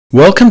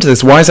Welcome to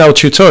this WiseOwl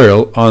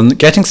tutorial on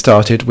getting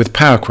started with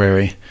Power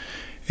Query.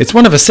 It's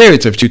one of a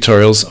series of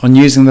tutorials on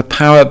using the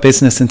Power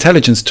Business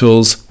Intelligence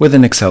tools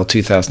within Excel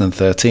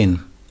 2013.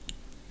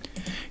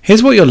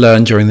 Here's what you'll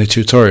learn during the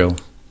tutorial.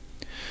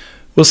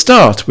 We'll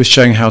start with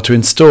showing how to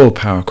install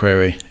Power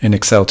Query in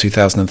Excel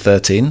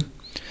 2013,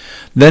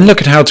 then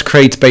look at how to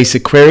create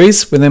basic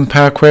queries within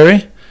Power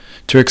Query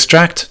to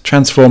extract,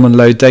 transform and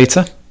load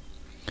data.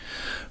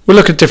 We'll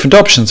look at different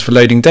options for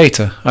loading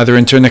data, either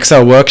into an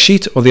Excel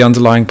worksheet or the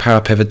underlying Power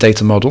Pivot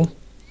data model.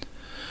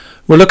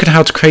 We'll look at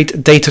how to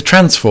create data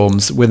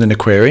transforms within a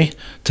query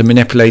to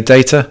manipulate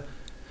data.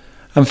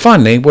 And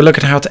finally, we'll look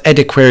at how to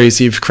edit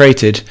queries you've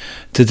created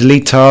to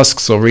delete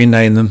tasks or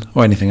rename them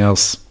or anything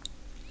else.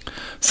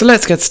 So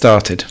let's get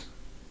started.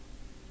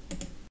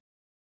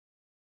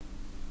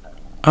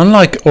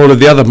 Unlike all of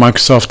the other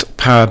Microsoft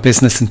Power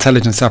Business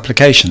Intelligence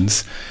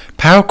applications,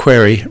 Power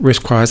Query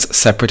requires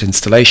separate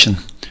installation.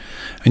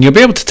 And you'll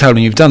be able to tell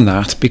when you've done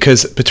that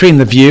because between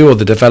the View or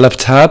the Develop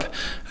tab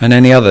and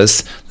any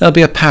others, there'll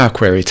be a Power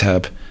Query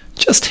tab.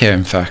 Just here,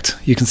 in fact,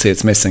 you can see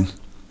it's missing.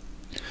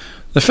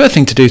 The first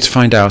thing to do to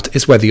find out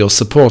is whether you'll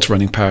support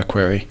running Power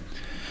Query.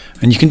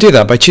 And you can do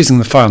that by choosing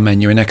the File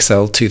menu in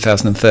Excel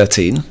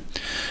 2013,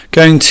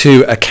 going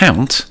to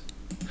Account,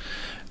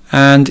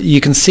 and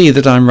you can see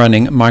that I'm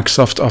running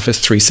Microsoft Office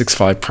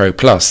 365 Pro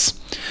Plus.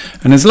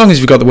 And as long as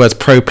you've got the words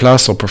Pro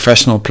Plus or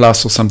Professional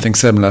Plus or something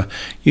similar,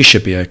 you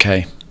should be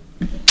okay.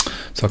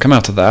 So I'll come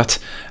out of that,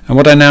 and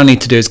what I now need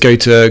to do is go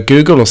to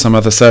Google or some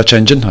other search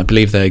engine, I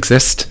believe they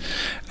exist,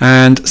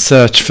 and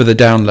search for the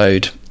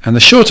download. And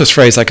the shortest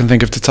phrase I can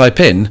think of to type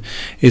in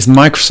is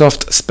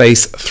Microsoft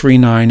space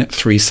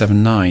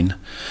 39379,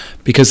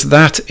 because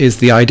that is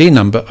the ID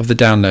number of the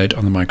download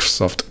on the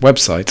Microsoft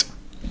website.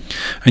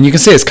 And you can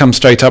see it's come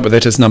straight up with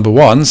it as number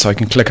 1, so I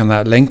can click on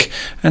that link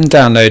and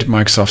download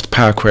Microsoft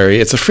Power Query.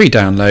 It's a free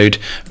download,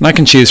 and I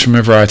can choose from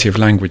a variety of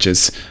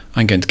languages.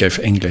 I'm going to go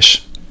for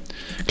English.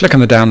 Click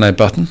on the download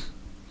button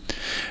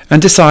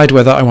and decide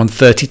whether I want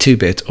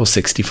 32-bit or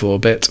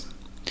 64-bit.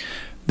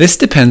 This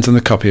depends on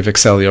the copy of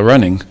Excel you're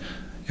running.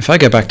 If I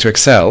go back to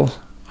Excel,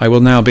 I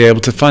will now be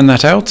able to find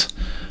that out.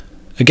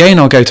 Again,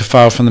 I'll go to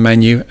File from the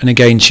menu and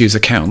again choose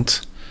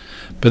Account.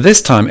 But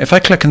this time, if I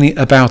click on the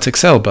About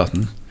Excel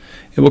button,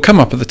 it will come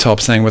up at the top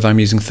saying whether I'm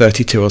using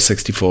 32 or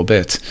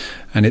 64-bit,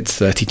 and it's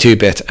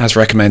 32-bit as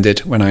recommended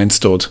when I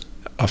installed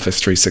Office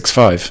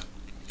 365.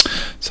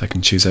 So I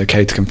can choose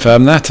OK to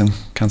confirm that and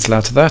cancel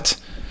out of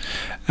that.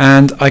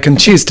 And I can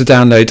choose to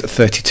download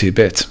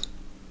 32-bit.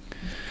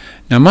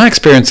 Now my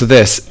experience of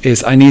this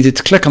is I needed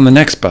to click on the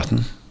next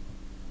button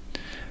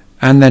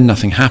and then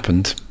nothing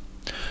happened.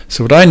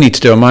 So what I need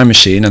to do on my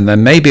machine, and there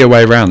may be a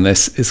way around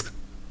this, is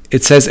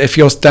it says if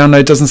your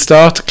download doesn't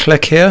start,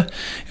 click here.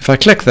 If I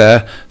click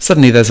there,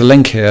 suddenly there's a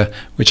link here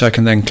which I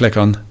can then click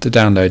on to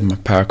download my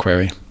Power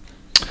Query.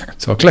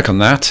 So I'll click on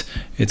that.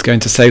 It's going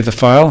to save the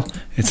file.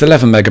 It's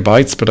 11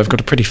 megabytes, but I've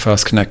got a pretty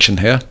fast connection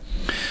here.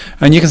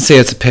 And you can see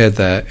it's appeared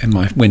there in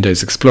my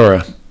Windows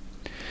Explorer.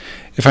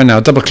 If I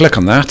now double click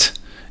on that,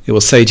 it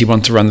will say, do you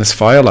want to run this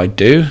file? I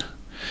do.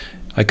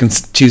 I can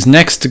choose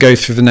next to go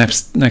through the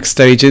next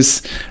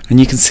stages, and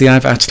you can see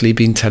I've actually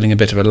been telling a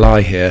bit of a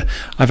lie here.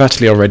 I've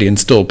actually already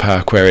installed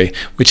Power Query,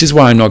 which is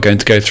why I'm not going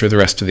to go through the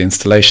rest of the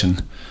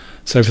installation.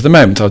 So for the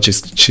moment I'll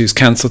just choose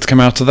cancel to come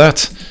out of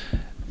that,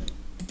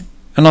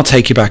 and I'll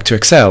take you back to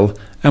Excel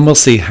and we'll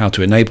see how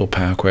to enable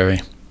Power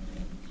Query.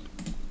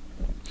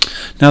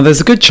 Now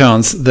there's a good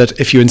chance that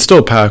if you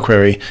install Power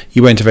Query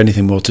you won't have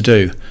anything more to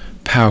do.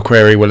 Power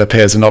Query will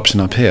appear as an option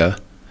up here.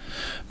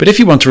 But if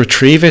you want to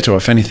retrieve it or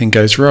if anything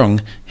goes wrong,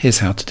 here's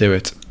how to do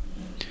it.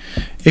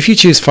 If you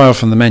choose File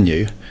from the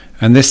menu,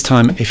 and this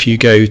time if you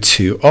go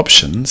to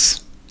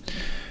Options,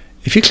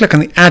 if you click on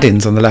the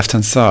add-ins on the left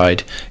hand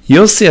side,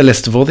 you'll see a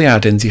list of all the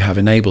add-ins you have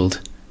enabled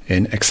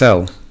in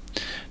Excel.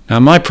 Now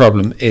my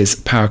problem is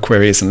Power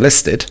Query isn't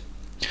listed,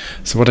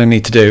 so what I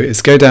need to do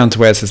is go down to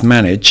where it says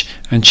Manage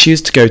and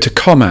choose to go to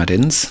COM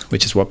add-ins,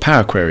 which is what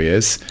Power Query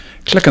is,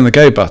 click on the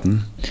Go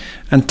button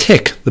and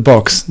tick the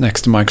box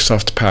next to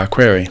Microsoft Power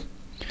Query.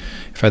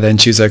 If I then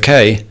choose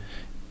OK,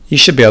 you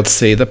should be able to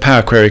see that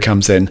Power Query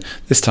comes in.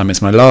 This time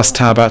it's my last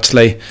tab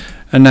actually,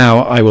 and now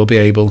I will be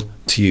able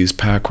to use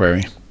Power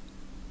Query.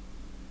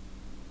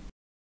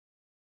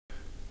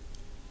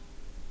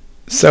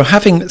 So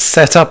having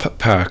set up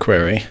Power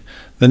Query,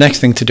 the next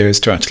thing to do is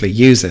to actually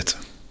use it.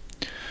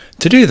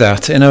 To do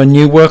that, in a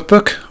new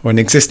workbook or an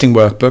existing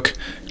workbook,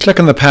 click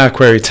on the Power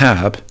Query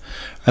tab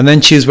and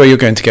then choose where you're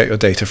going to get your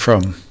data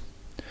from.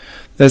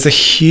 There's a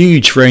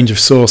huge range of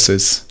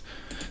sources.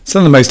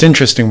 Some of the most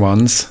interesting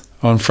ones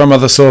are from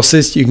other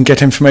sources. You can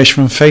get information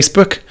from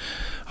Facebook.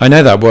 I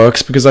know that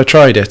works because I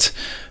tried it,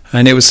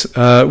 and it was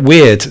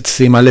weird to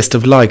see my list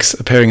of likes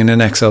appearing in an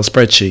Excel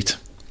spreadsheet.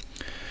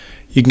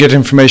 You can get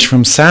information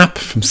from SAP,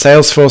 from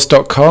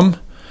Salesforce.com.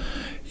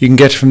 You can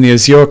get it from the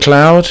Azure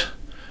Cloud.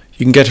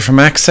 You can get it from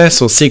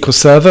Access or SQL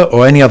Server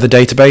or any other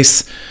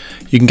database.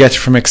 You can get it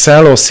from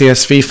Excel or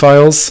CSV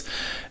files.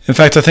 In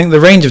fact, I think the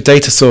range of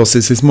data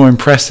sources is more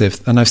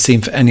impressive than I've seen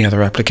for any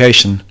other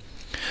application.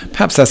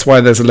 Perhaps that's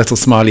why there's a little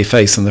smiley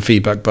face on the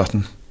feedback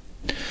button.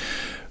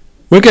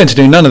 We're going to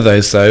do none of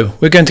those though.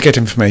 We're going to get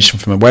information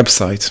from a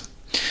website.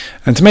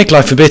 And to make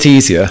life a bit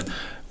easier,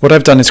 what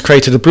I've done is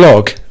created a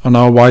blog on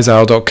our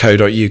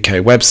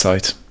wiseowl.co.uk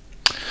website.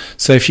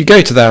 So if you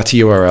go to that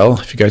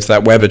URL, if you go to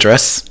that web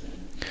address,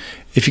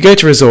 if you go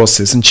to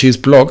resources and choose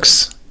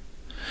blogs,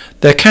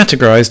 they're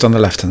categorized on the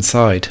left hand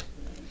side.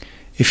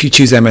 If you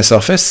choose MS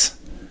Office,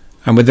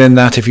 and within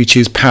that if you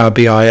choose Power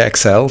BI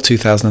Excel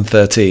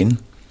 2013,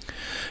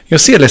 you'll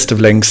see a list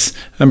of links,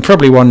 and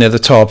probably one near the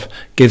top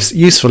gives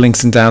useful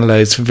links and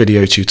downloads for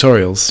video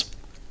tutorials.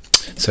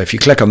 So if you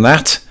click on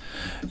that,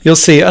 you'll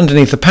see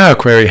underneath the Power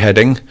Query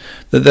heading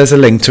that there's a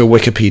link to a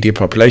Wikipedia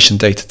population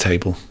data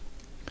table.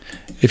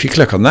 If you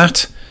click on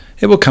that,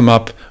 it will come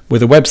up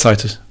with a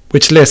website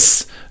which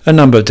lists a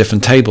number of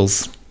different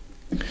tables.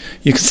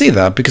 You can see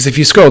that because if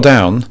you scroll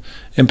down,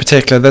 in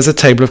particular there's a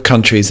table of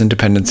countries and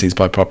dependencies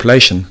by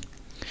population.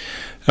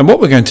 And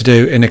what we're going to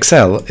do in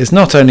Excel is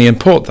not only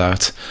import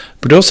that,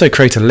 but also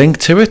create a link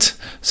to it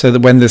so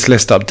that when this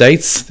list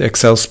updates, the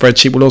Excel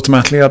spreadsheet will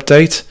automatically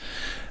update,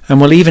 and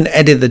we'll even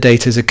edit the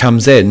data as it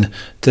comes in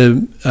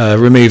to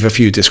remove a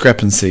few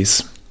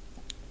discrepancies.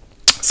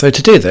 So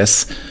to do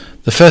this,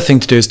 the first thing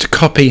to do is to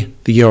copy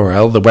the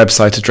URL, the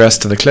website address,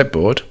 to the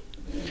clipboard.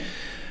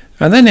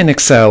 And then in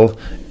Excel,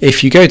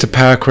 if you go to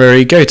Power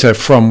Query, go to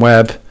From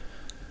Web,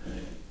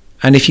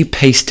 and if you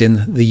paste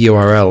in the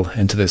URL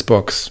into this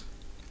box.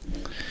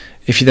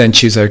 If you then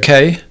choose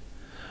OK,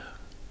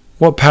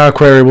 what Power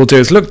Query will do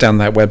is look down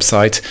that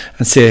website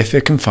and see if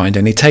it can find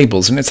any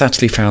tables, and it's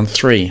actually found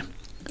 3.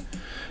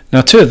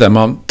 Now 2 of them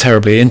aren't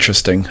terribly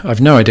interesting. I've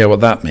no idea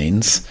what that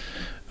means,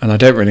 and I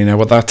don't really know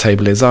what that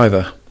table is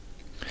either.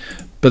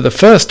 But the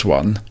first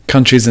one,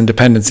 countries and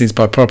dependencies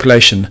by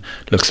population,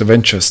 looks of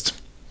interest.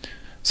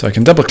 So I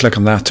can double click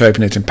on that to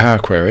open it in Power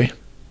Query.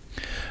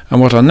 And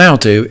what I'll now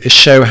do is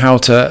show how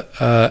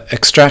to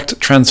extract,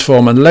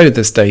 transform and load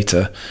this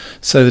data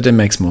so that it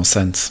makes more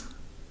sense.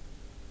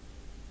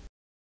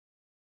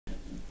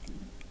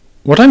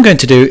 What I'm going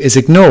to do is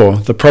ignore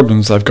the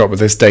problems I've got with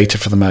this data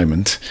for the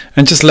moment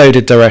and just load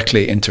it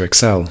directly into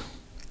Excel.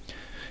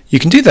 You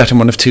can do that in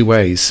one of 2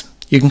 ways.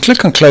 You can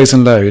click on Close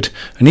and Load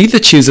and either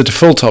choose a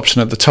default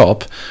option at the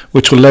top,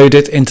 which will load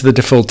it into the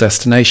default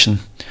destination.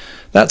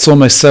 That's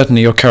almost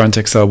certainly your current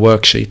Excel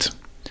worksheet.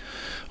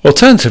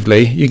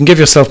 Alternatively, you can give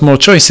yourself more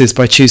choices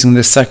by choosing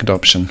this second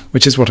option,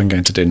 which is what I'm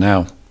going to do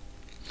now.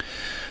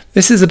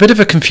 This is a bit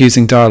of a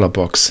confusing dialog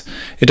box.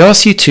 It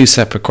asks you 2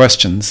 separate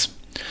questions.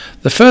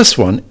 The first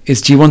one is,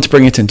 do you want to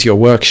bring it into your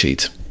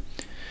worksheet?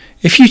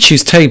 If you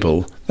choose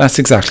Table, that's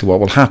exactly what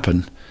will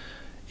happen.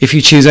 If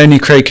you choose only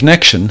Create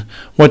Connection,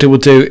 what it will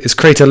do is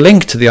create a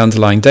link to the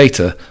underlying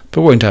data,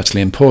 but won't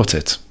actually import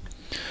it.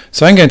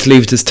 So I'm going to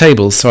leave it as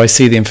tables so I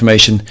see the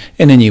information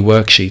in a new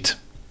worksheet.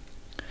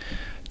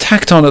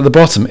 Tacked on at the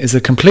bottom is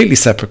a completely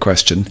separate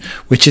question,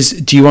 which is,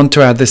 do you want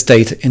to add this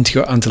data into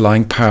your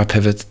underlying Power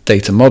Pivot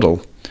data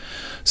model?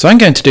 So I'm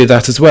going to do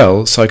that as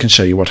well so I can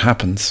show you what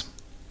happens.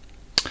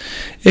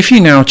 If you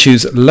now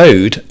choose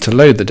Load to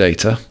load the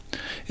data,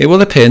 it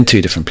will appear in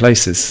 2 different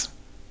places.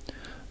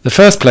 The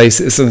first place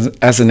is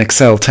as an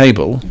Excel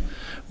table,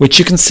 which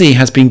you can see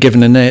has been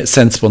given a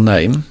sensible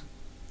name.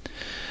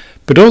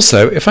 But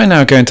also, if I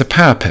now go into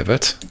Power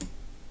Pivot,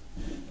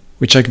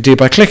 which I can do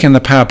by clicking the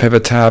Power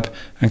Pivot tab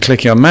and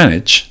clicking on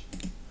Manage,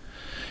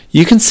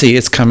 you can see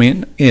it's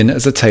coming in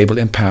as a table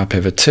in Power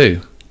Pivot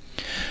 2.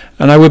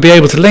 And I will be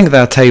able to link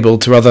that table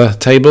to other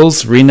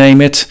tables,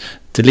 rename it,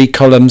 delete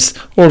columns,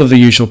 all of the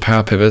usual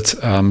Power Pivot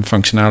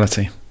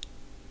functionality.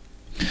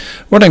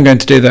 What I'm going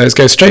to do though is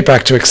go straight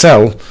back to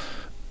Excel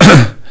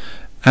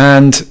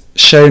and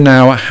show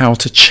now how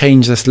to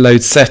change this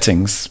load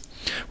settings,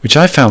 which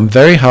I found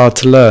very hard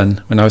to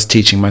learn when I was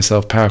teaching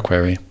myself Power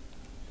Query.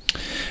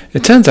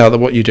 It turns out that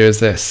what you do is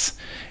this.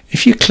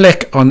 If you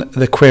click on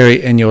the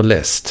query in your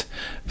list,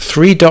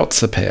 3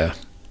 dots appear.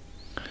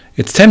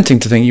 It's tempting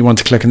to think you want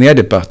to click on the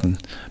edit button,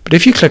 but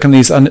if you click on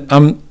these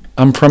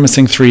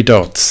unpromising 3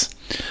 dots,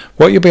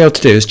 what you'll be able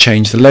to do is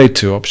change the load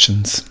to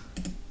options.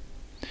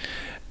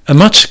 A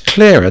much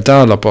clearer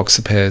dialog box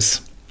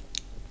appears,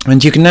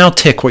 and you can now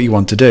tick what you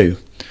want to do.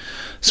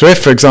 So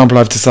if, for example,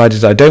 I've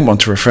decided I don't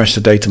want to refresh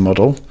the data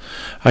model,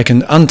 I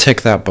can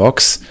untick that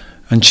box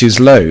and choose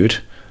Load,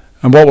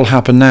 and what will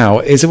happen now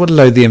is it will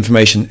load the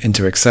information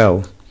into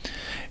Excel.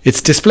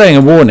 It's displaying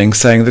a warning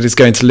saying that it's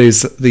going to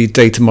lose the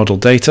data model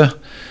data,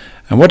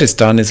 and what it's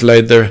done is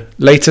load the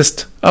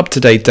latest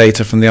up-to-date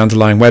data from the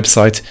underlying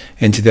website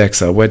into the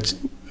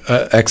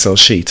Excel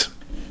sheet.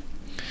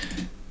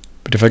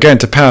 But if I go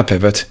into Power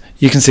Pivot,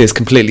 you can see it's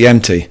completely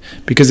empty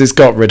because it's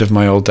got rid of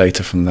my old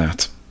data from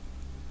that.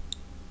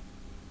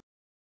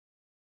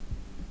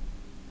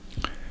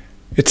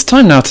 It's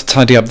time now to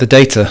tidy up the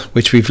data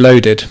which we've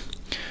loaded.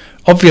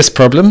 Obvious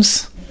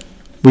problems.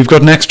 We've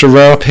got an extra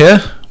row up here,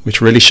 which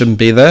really shouldn't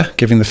be there,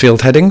 given the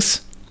field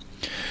headings.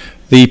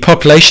 The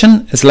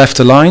population is left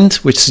aligned,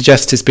 which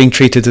suggests it's being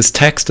treated as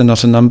text and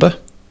not a number.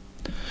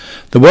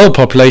 The world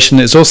population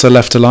is also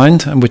left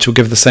aligned, and which will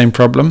give the same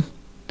problem.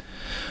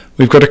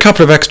 We've got a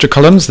couple of extra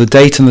columns, the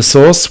date and the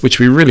source, which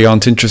we really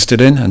aren't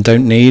interested in and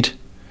don't need.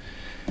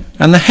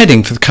 And the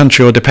heading for the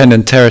country or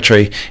dependent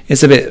territory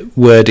is a bit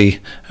wordy,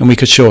 and we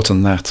could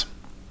shorten that.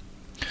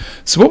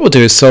 So what we'll do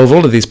is solve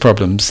all of these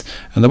problems,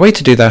 and the way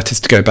to do that is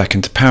to go back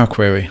into Power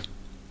Query.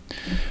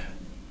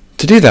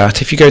 To do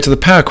that, if you go to the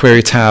Power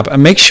Query tab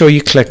and make sure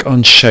you click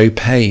on Show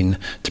Pane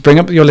to bring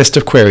up your list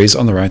of queries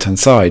on the right hand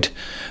side.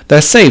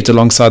 They're saved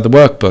alongside the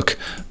workbook,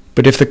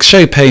 but if the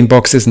Show Pane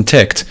box isn't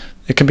ticked,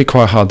 it can be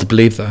quite hard to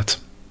believe that.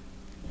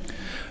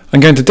 I'm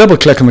going to double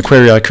click on the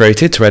query I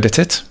created to edit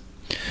it,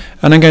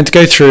 and I'm going to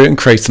go through and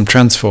create some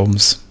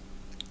transforms.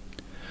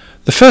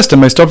 The first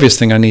and most obvious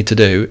thing I need to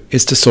do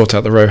is to sort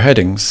out the row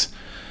headings.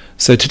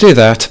 So to do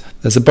that,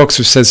 there's a box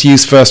which says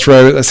Use First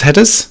Row as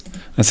Headers.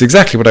 That's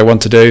exactly what I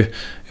want to do.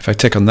 If I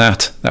tick on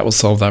that, that will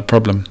solve that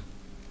problem.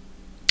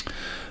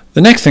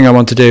 The next thing I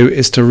want to do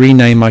is to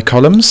rename my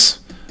columns.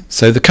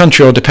 So the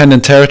country or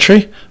dependent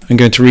territory, I'm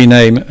going to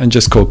rename and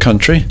just call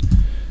country.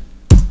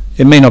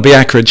 It may not be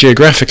accurate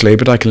geographically,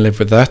 but I can live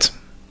with that.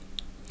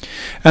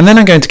 And then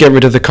I'm going to get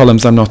rid of the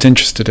columns I'm not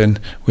interested in,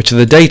 which are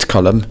the date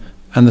column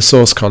and the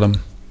source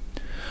column.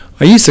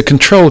 I use the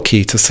Control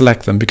key to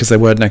select them because they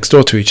weren't next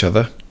door to each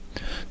other.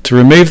 To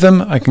remove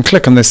them, I can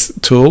click on this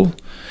tool.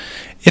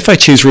 If I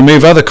choose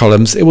Remove Other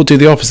Columns, it will do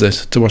the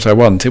opposite to what I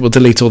want. It will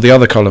delete all the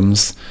other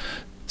columns.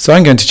 So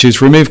I'm going to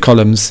choose Remove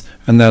Columns,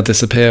 and they'll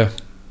disappear.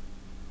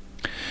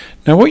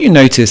 Now what you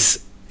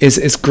notice is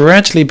it's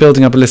gradually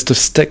building up a list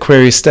of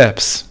query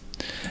steps.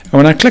 And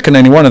when I click on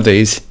any one of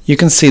these, you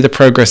can see the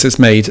progress it's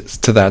made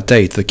to that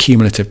date, the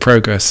cumulative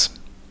progress.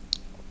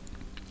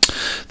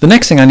 The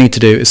next thing I need to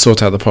do is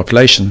sort out the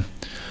population.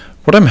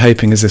 What I'm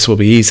hoping is this will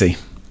be easy.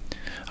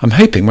 I'm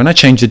hoping when I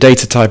change the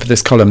data type of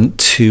this column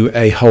to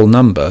a whole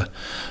number,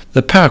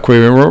 the Power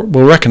Query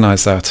will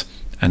recognize that,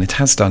 and it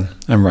has done,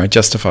 and right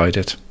justified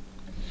it.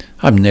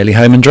 I'm nearly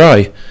home and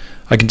dry.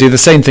 I can do the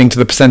same thing to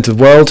the percent of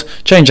world,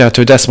 change that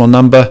to a decimal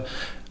number,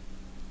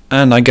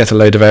 and I get a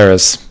load of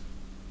errors.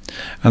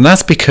 And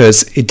that's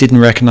because it didn't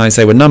recognize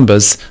they were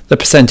numbers. The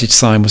percentage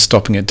sign was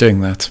stopping it doing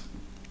that.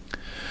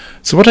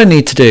 So what I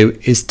need to do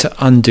is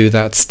to undo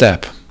that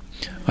step.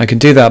 I can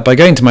do that by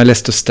going to my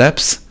list of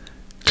steps,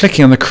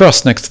 clicking on the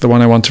cross next to the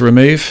one I want to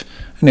remove,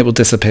 and it will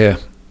disappear.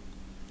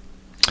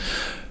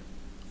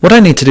 What I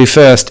need to do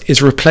first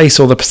is replace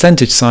all the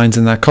percentage signs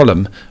in that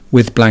column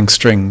with blank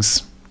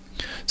strings.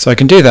 So I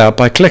can do that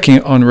by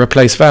clicking on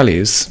Replace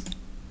Values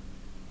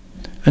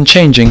and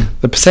changing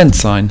the percent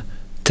sign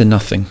to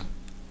nothing.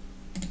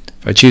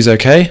 If I choose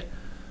OK,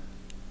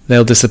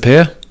 they'll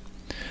disappear.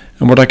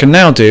 And what I can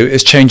now do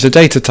is change the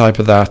data type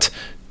of that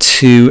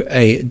to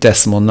a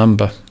decimal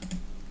number.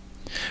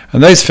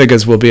 And those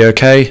figures will be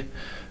OK.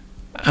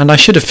 And I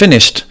should have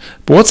finished,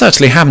 but what's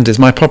actually happened is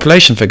my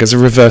population figures are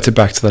reverted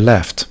back to the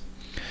left.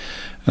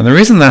 And the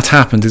reason that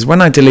happened is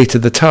when I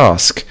deleted the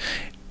task,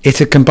 it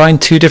had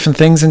combined two different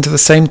things into the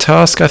same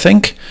task, I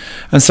think.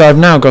 And so I've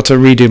now got to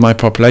redo my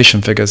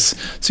population figures.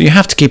 So you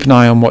have to keep an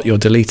eye on what you're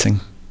deleting.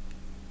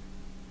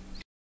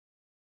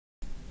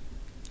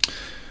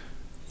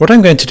 What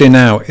I'm going to do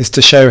now is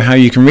to show how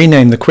you can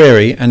rename the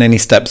query and any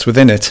steps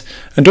within it,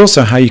 and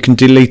also how you can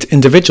delete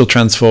individual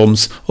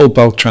transforms or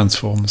bulk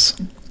transforms.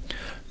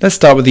 Let's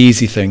start with the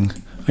easy thing.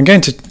 I'm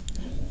going to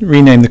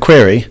rename the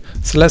query,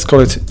 so let's call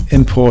it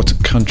Import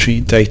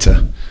Country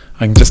Data.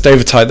 I can just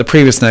overtype the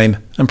previous name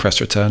and press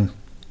Return.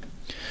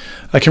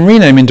 I can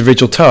rename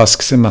individual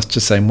tasks in much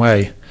the same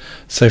way.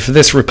 So for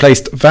this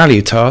replaced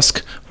value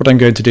task, what I'm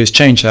going to do is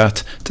change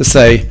that to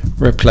say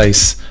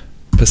replace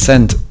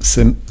percent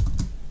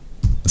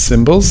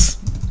symbols,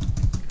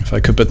 if I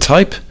could but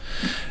type.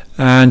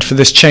 And for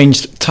this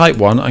changed type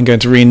one, I'm going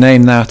to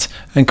rename that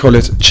and call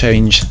it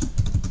change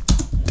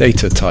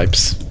data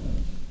types.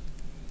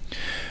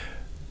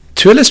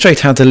 To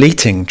illustrate how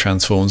deleting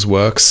transforms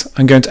works,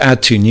 I'm going to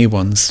add two new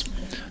ones.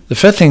 The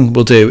first thing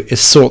we'll do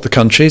is sort the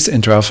countries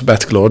into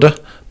alphabetical order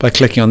by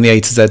clicking on the A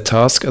to Z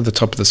task at the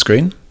top of the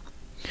screen.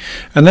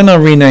 And then I'll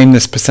rename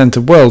this percent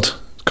of world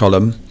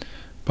column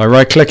by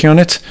right-clicking on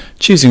it,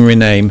 choosing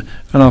rename,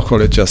 and I'll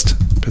call it just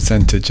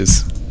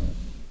percentages.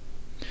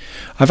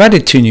 I've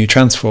added two new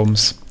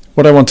transforms.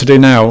 What I want to do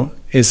now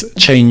is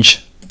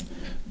change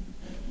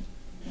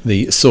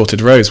the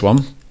sorted rows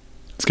one.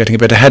 It's getting a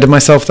bit ahead of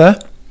myself there.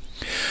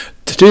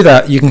 To do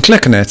that, you can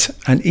click on it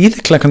and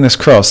either click on this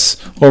cross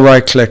or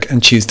right click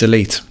and choose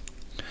delete.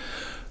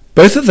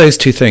 Both of those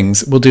two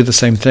things will do the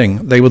same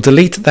thing. They will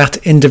delete that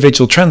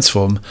individual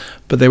transform,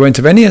 but they won't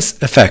have any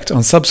effect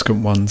on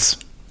subsequent ones.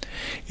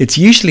 It's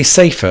usually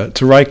safer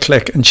to right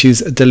click and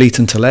choose delete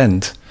until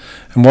end.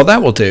 And what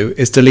that will do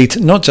is delete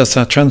not just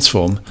that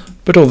transform,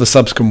 but all the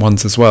subsequent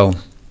ones as well.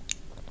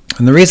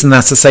 And the reason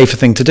that's a safer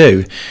thing to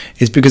do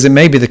is because it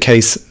may be the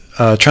case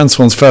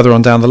transforms further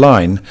on down the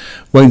line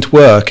won't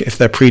work if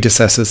their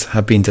predecessors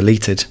have been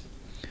deleted.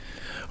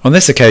 On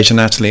this occasion,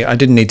 actually, I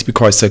didn't need to be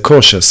quite so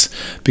cautious,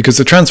 because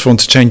the transform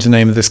to change the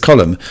name of this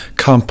column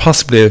can't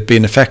possibly have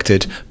been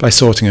affected by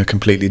sorting a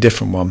completely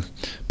different one.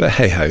 But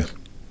hey ho.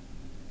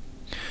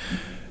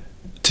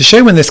 To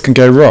show when this can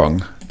go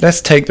wrong,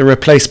 let's take the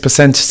replace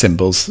percentage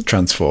symbols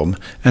transform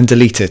and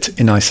delete it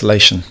in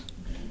isolation.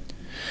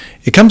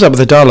 It comes up with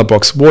a dialog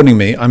box warning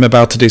me I'm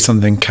about to do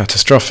something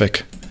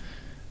catastrophic.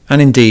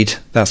 And indeed,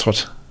 that's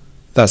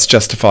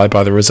justified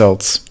by the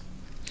results.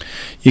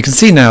 You can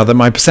see now that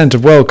my percent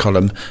of world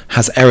column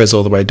has errors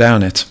all the way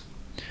down it.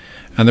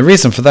 And the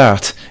reason for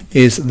that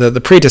is that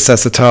the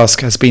predecessor task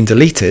has been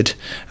deleted,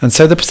 and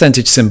so the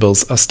percentage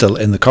symbols are still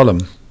in the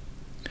column.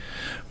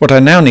 What I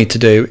now need to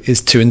do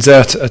is to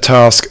insert a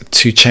task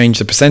to change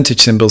the percentage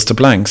symbols to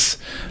blanks,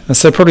 and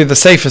so probably the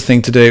safer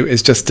thing to do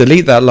is just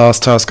delete that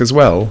last task as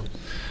well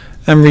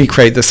and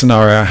recreate the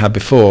scenario I had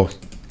before.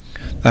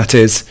 That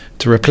is,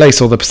 to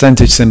replace all the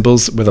percentage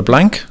symbols with a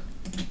blank,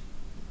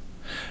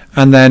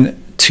 and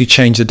then to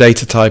change the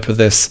data type of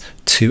this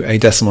to a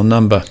decimal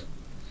number.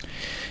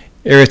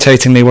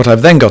 Irritatingly, what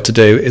I've then got to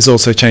do is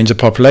also change the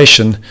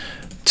population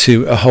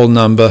to a whole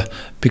number,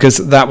 because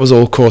that was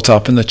all caught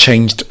up in the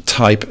changed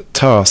type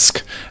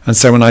task. And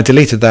so when I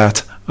deleted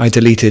that, I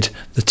deleted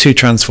the two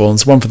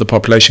transforms, one for the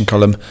population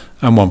column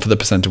and one for the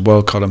percent of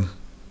world column.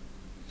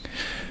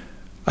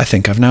 I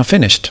think I've now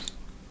finished.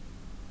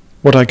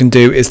 What I can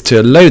do is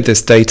to load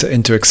this data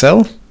into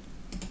Excel.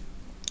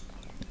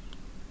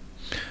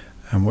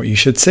 And what you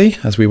should see,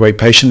 as we wait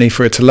patiently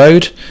for it to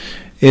load,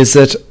 is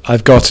that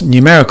I've got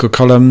numerical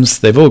columns,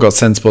 they've all got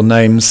sensible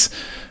names,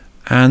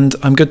 and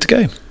I'm good to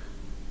go.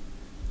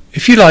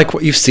 If you like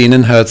what you've seen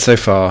and heard so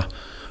far,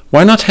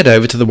 why not head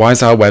over to the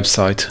WiseOwl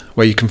website,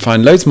 where you can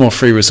find loads more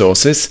free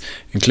resources,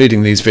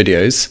 including these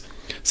videos,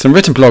 some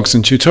written blogs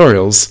and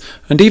tutorials,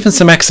 and even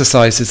some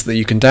exercises that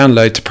you can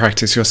download to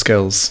practice your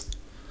skills.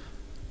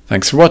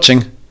 Thanks for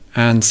watching,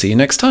 and see you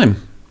next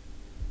time.